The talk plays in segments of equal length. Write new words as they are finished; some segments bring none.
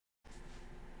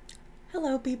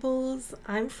Hello peoples,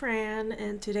 I'm Fran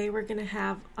and today we're gonna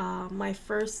have my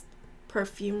first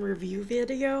perfume review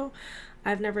video.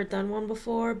 I've never done one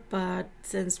before, but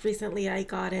since recently I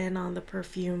got in on the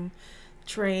perfume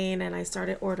train and I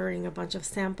started ordering a bunch of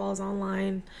samples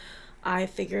online, I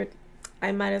figured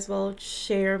I might as well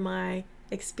share my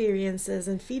experiences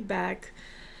and feedback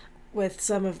with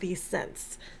some of these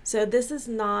scents. So this is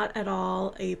not at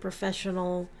all a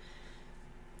professional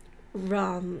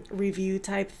review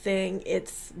type thing.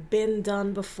 It's been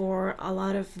done before. A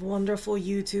lot of wonderful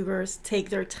YouTubers take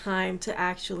their time to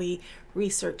actually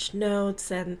research notes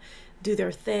and do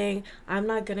their thing. I'm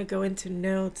not gonna go into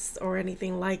notes or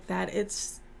anything like that.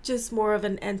 It's just more of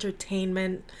an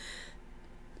entertainment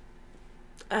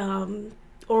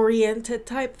oriented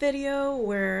type video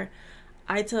where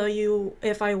I tell you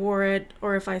if I wore it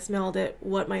or if I smelled it,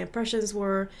 what my impressions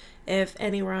were, if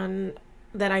anyone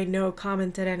that I know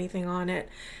commented anything on it,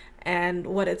 and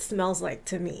what it smells like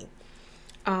to me.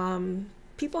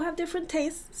 People have different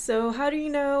tastes, so how do you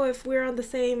know if we're on the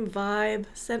same vibe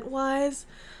scent-wise?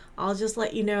 I'll just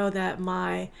let you know that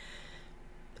my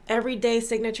everyday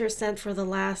signature scent for the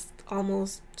last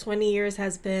almost 20 years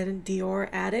has been Dior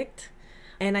Addict,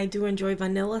 and I do enjoy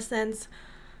vanilla scents.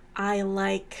 I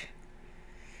like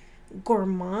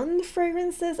gourmand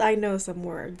fragrances. I know some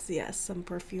words, yes, some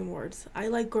perfume words. I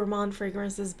like gourmand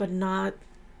fragrances, but not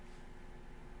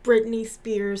Britney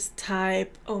Spears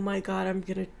type, oh my god, I'm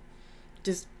gonna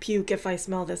just puke if I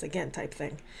smell this again type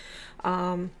thing.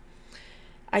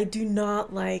 I do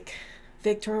not like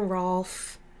Viktor and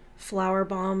Rolf Flower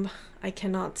Bomb. I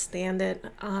cannot stand it.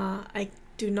 I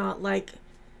do not like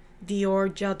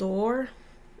Dior J'adore.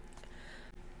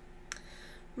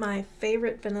 My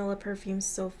favorite vanilla perfume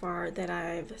so far that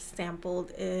I've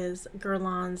sampled is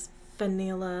Guerlain's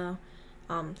Vanilla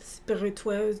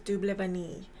Spiritueuse Double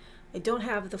Vanille. I don't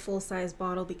have the full-size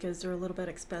bottle because they're a little bit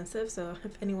expensive, so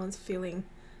if anyone's feeling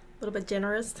a little bit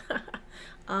generous.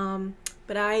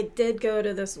 But I did go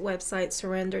to this website,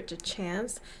 Surrender to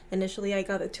Chance. Initially I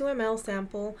got the 2 ml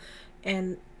sample,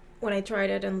 and when I tried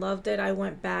it and loved it, I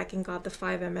went back and got the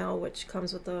 5 ml, which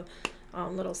comes with a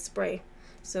little spray.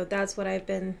 So that's what I've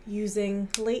been using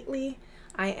lately.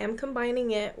 I am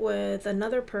combining it with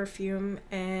another perfume,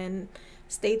 and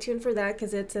stay tuned for that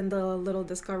because it's in the little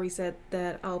discovery set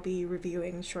that I'll be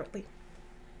reviewing shortly.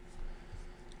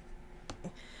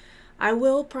 I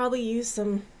will probably use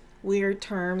some weird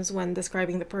terms when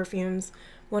describing the perfumes.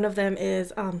 One of them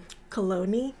is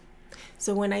cologne.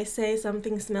 So when I say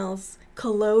something smells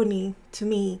cologne to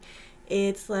me,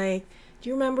 it's like, do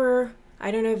you remember, I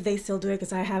don't know if they still do it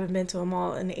because I haven't been to a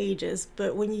mall in ages,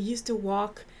 but when you used to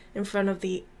walk in front of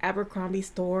the Abercrombie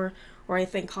store, or I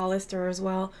think Hollister as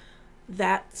well,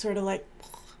 that sort of like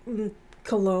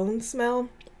cologne smell,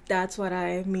 that's what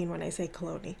I mean when I say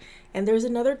cologne. And there's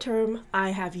another term I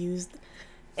have used,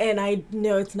 and I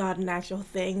know it's not an actual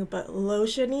thing, but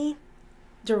lotiony,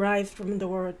 derived from the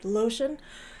word lotion.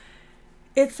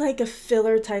 It's like a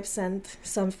filler type scent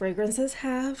some fragrances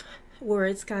have, where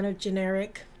it's kind of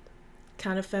generic,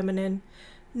 kind of feminine,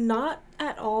 not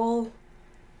at all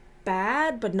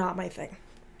bad, but not my thing.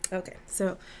 Okay,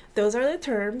 so those are the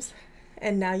terms,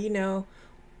 and now you know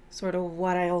sort of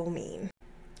what I all mean.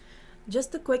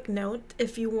 Just a quick note,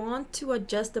 if you want to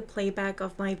adjust the playback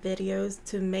of my videos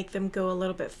to make them go a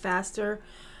little bit faster,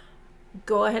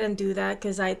 go ahead and do that,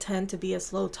 because I tend to be a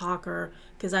slow talker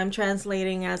because I'm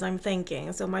translating as I'm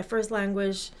thinking. So my first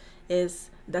language is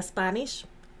the Spanish,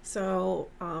 so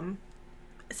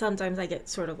sometimes I get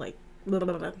sort of like blah,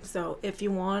 blah, blah. So if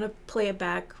you want to play it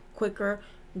back quicker,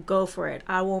 go for it.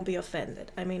 I won't be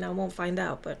offended. I mean, I won't find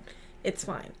out, but it's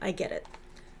fine. I get it.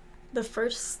 The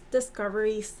first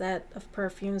discovery set of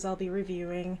perfumes I'll be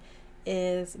reviewing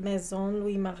is Maison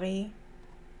Louis Marie.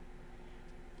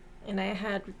 And I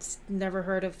had never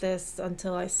heard of this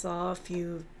until I saw a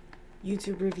few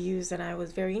YouTube reviews and I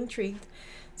was very intrigued.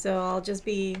 So I'll just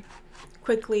be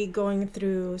quickly going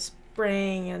through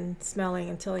spraying and smelling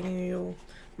and telling you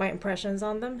my impressions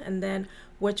on them, and then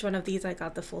which one of these I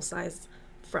got the full size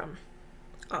from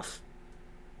off.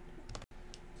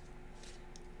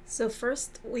 So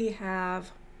first we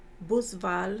have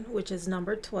Bousval, which is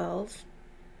number 12.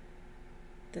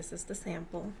 This is the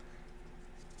sample.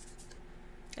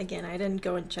 Again, I didn't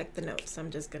go and check the notes,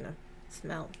 I'm just gonna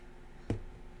smell.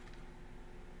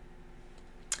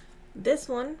 This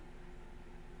one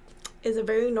is a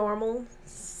very normal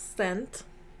scent.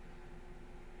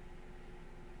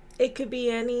 It could be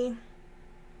any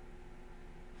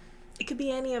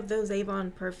of those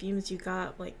Avon perfumes you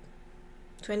got like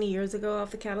 20 years ago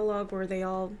off the catalog, where they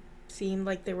all seemed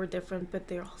like they were different, but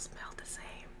they all smelled the same.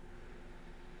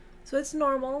 So it's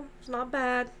normal, it's not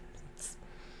bad, it's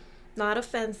not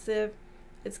offensive.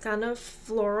 It's kind of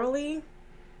florally,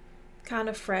 kind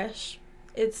of fresh.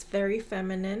 It's very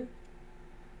feminine.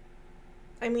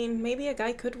 I mean, maybe a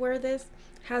guy could wear this.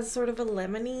 Has sort of a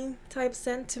lemony type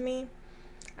scent to me.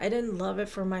 I didn't love it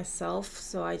for myself,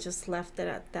 so I just left it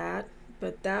at that.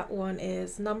 But that one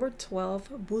is number 12,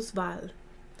 Bousval.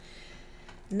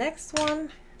 Next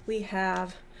one, we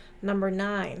have number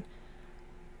 9,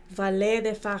 Valet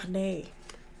de Farnay.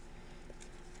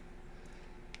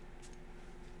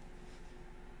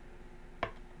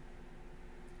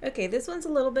 Okay, this one's a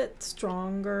little bit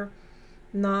stronger,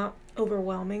 not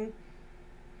overwhelming,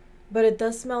 but it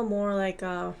does smell more like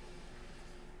a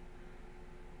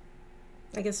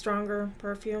stronger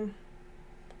perfume.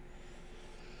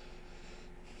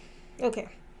 Okay,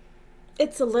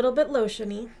 it's a little bit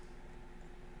lotiony.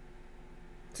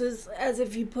 So it's as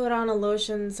if you put on a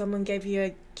lotion, someone gave you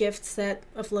a gift set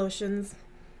of lotions,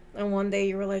 and one day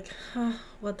you were like, huh,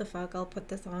 what the fuck, I'll put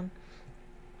this on.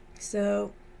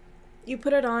 So you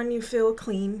put it on, you feel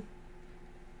clean.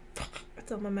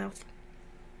 It's on my mouth.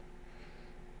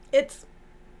 I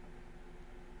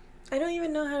don't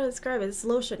even know how to describe it. It's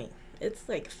lotiony. It's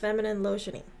like feminine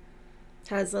lotiony.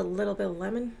 Has a little bit of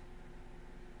lemon.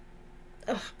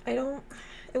 Ugh,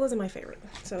 it wasn't my favorite.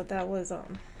 So that was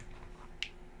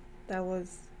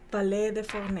Palais de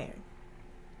Fournier.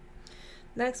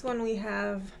 Next one we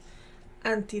have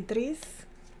Antidris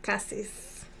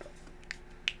Cassis.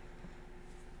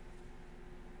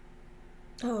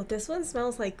 Oh, this one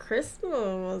smells like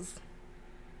Christmas.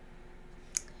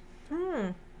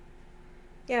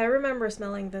 Yeah, I remember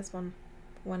smelling this one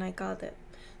when I got it.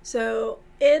 So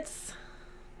it's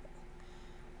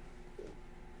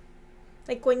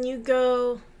like when you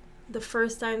go the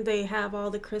first time they have all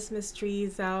the Christmas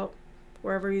trees out,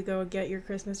 wherever you go get your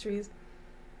Christmas trees.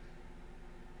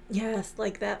 Yes,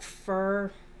 like that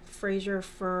fir, Fraser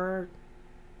fir,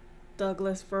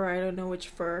 Douglas fir, I don't know which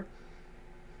fir.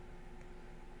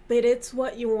 But it's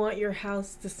what you want your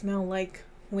house to smell like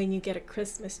when you get a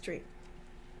Christmas tree.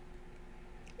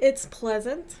 It's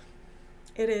pleasant.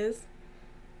 It is.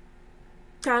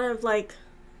 Kind of like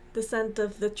the scent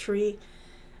of the tree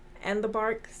and the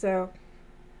bark. So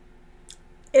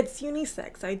it's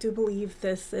unisex. I do believe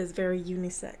this is very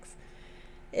unisex.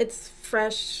 It's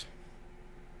fresh,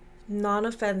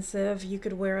 non-offensive. You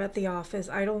could wear at the office.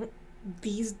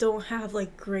 These don't have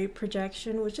like great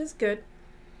projection, which is good,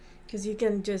 because you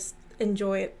can just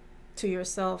enjoy it to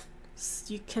yourself.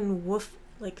 You can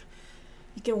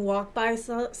you can walk by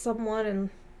someone and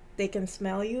they can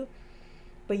smell you,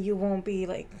 but you won't be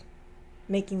like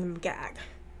making them gag.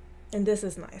 And this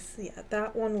is nice. Yeah,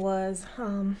 that one was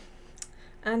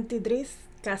Antidris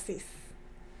Cassis.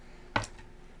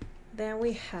 Then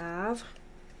we have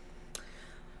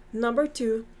number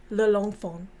 2, Le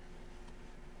Longfond.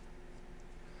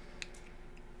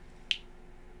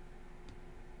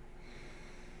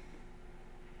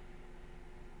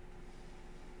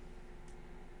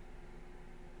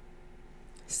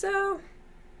 So,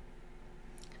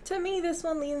 to me, this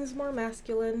one leans more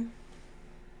masculine.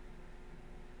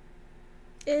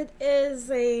 It is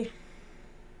I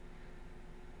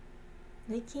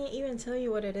can't even tell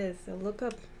you what it is. So look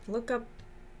up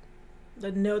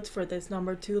the notes for this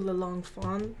number 2, Le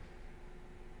Longfond.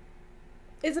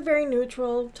 It's a very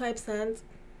neutral type scent.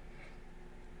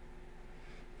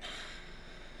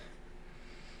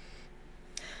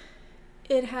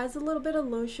 It has a little bit of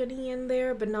lotiony in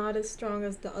there, but not as strong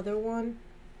as the other one.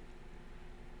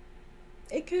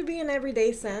 It could be an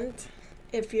everyday scent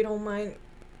if you don't mind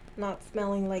not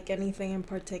smelling like anything in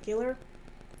particular.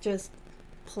 Just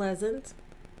pleasant.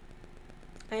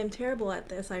 I am terrible at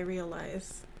this, I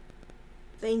realize.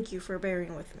 Thank you for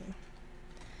bearing with me.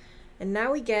 And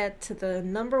now we get to the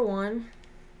number 1.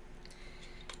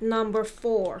 Number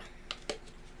 4.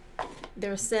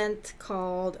 Their scent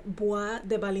called Bois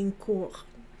de Balincourt.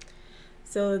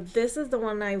 So this is the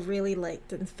one I really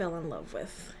liked and fell in love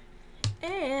with.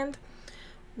 And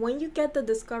when you get the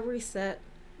Discovery set,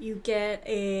 you get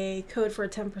a code for a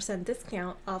 10%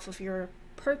 discount off of your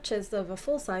purchase of a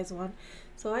full-size one.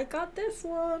 So I got this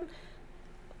one.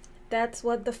 That's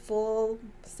what the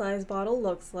full-size bottle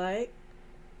looks like.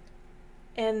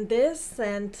 And this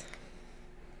scent,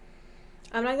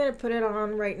 I'm not going to put it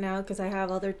on right now because I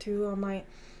have other 2 on my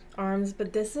arms,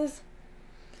 but this is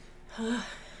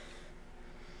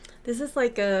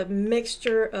like a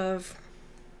mixture of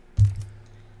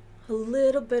a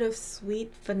little bit of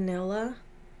sweet vanilla,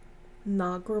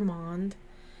 not gourmand,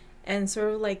 and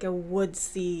sort of like a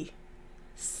woodsy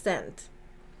scent.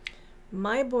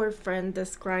 My boyfriend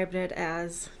described it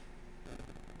as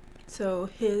So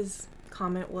his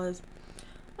comment was,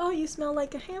 "Oh, you smell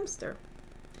like a hamster,"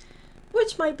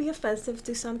 which might be offensive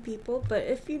to some people, but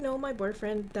if you know my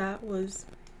boyfriend, that was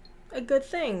a good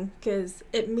thing, because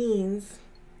it means,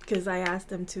 because I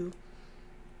asked him to,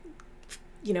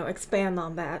 expand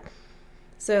on that.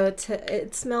 So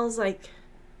it smells like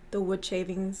the wood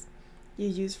shavings you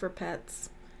use for pets,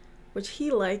 which he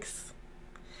likes,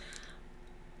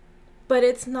 but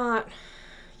it's not,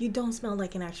 you don't smell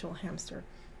like an actual hamster.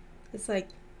 It's like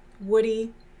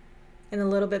woody and a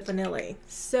little bit vanilla.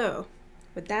 So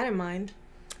with that in mind,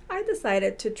 I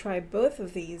decided to try both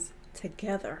of these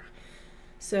together.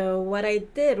 So what I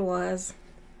did was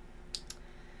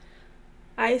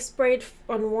I sprayed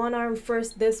on one arm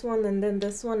first this one and then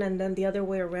this one and then the other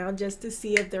way around, just to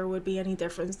see if there would be any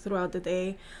difference throughout the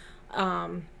day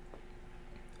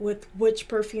with which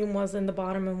perfume was in the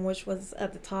bottom and which was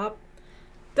at the top.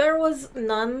 There was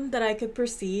none that I could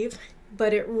perceive,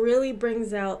 but it really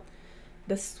brings out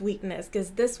the sweetness,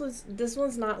 because this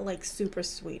one's not like super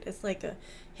sweet. It's like a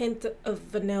hint of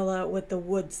vanilla with the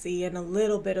woodsy and a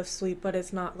little bit of sweet, but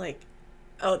it's not like,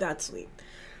 oh, that's sweet.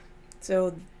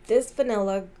 So this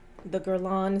vanilla, the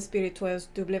Guerlain Spiritueuse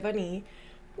Double Vanille,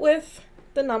 with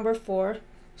the number 4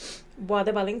 Bois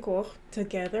de Valincourt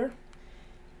together,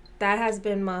 that has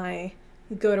been my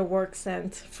go to work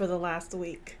scent for the last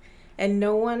week, and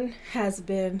no one has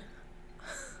been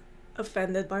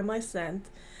offended by my scent.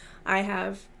 I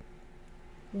have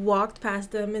walked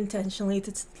past them intentionally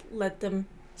to let them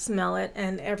smell it,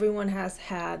 and everyone has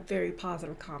had very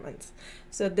positive comments.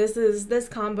 So this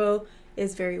combo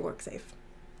is very work safe.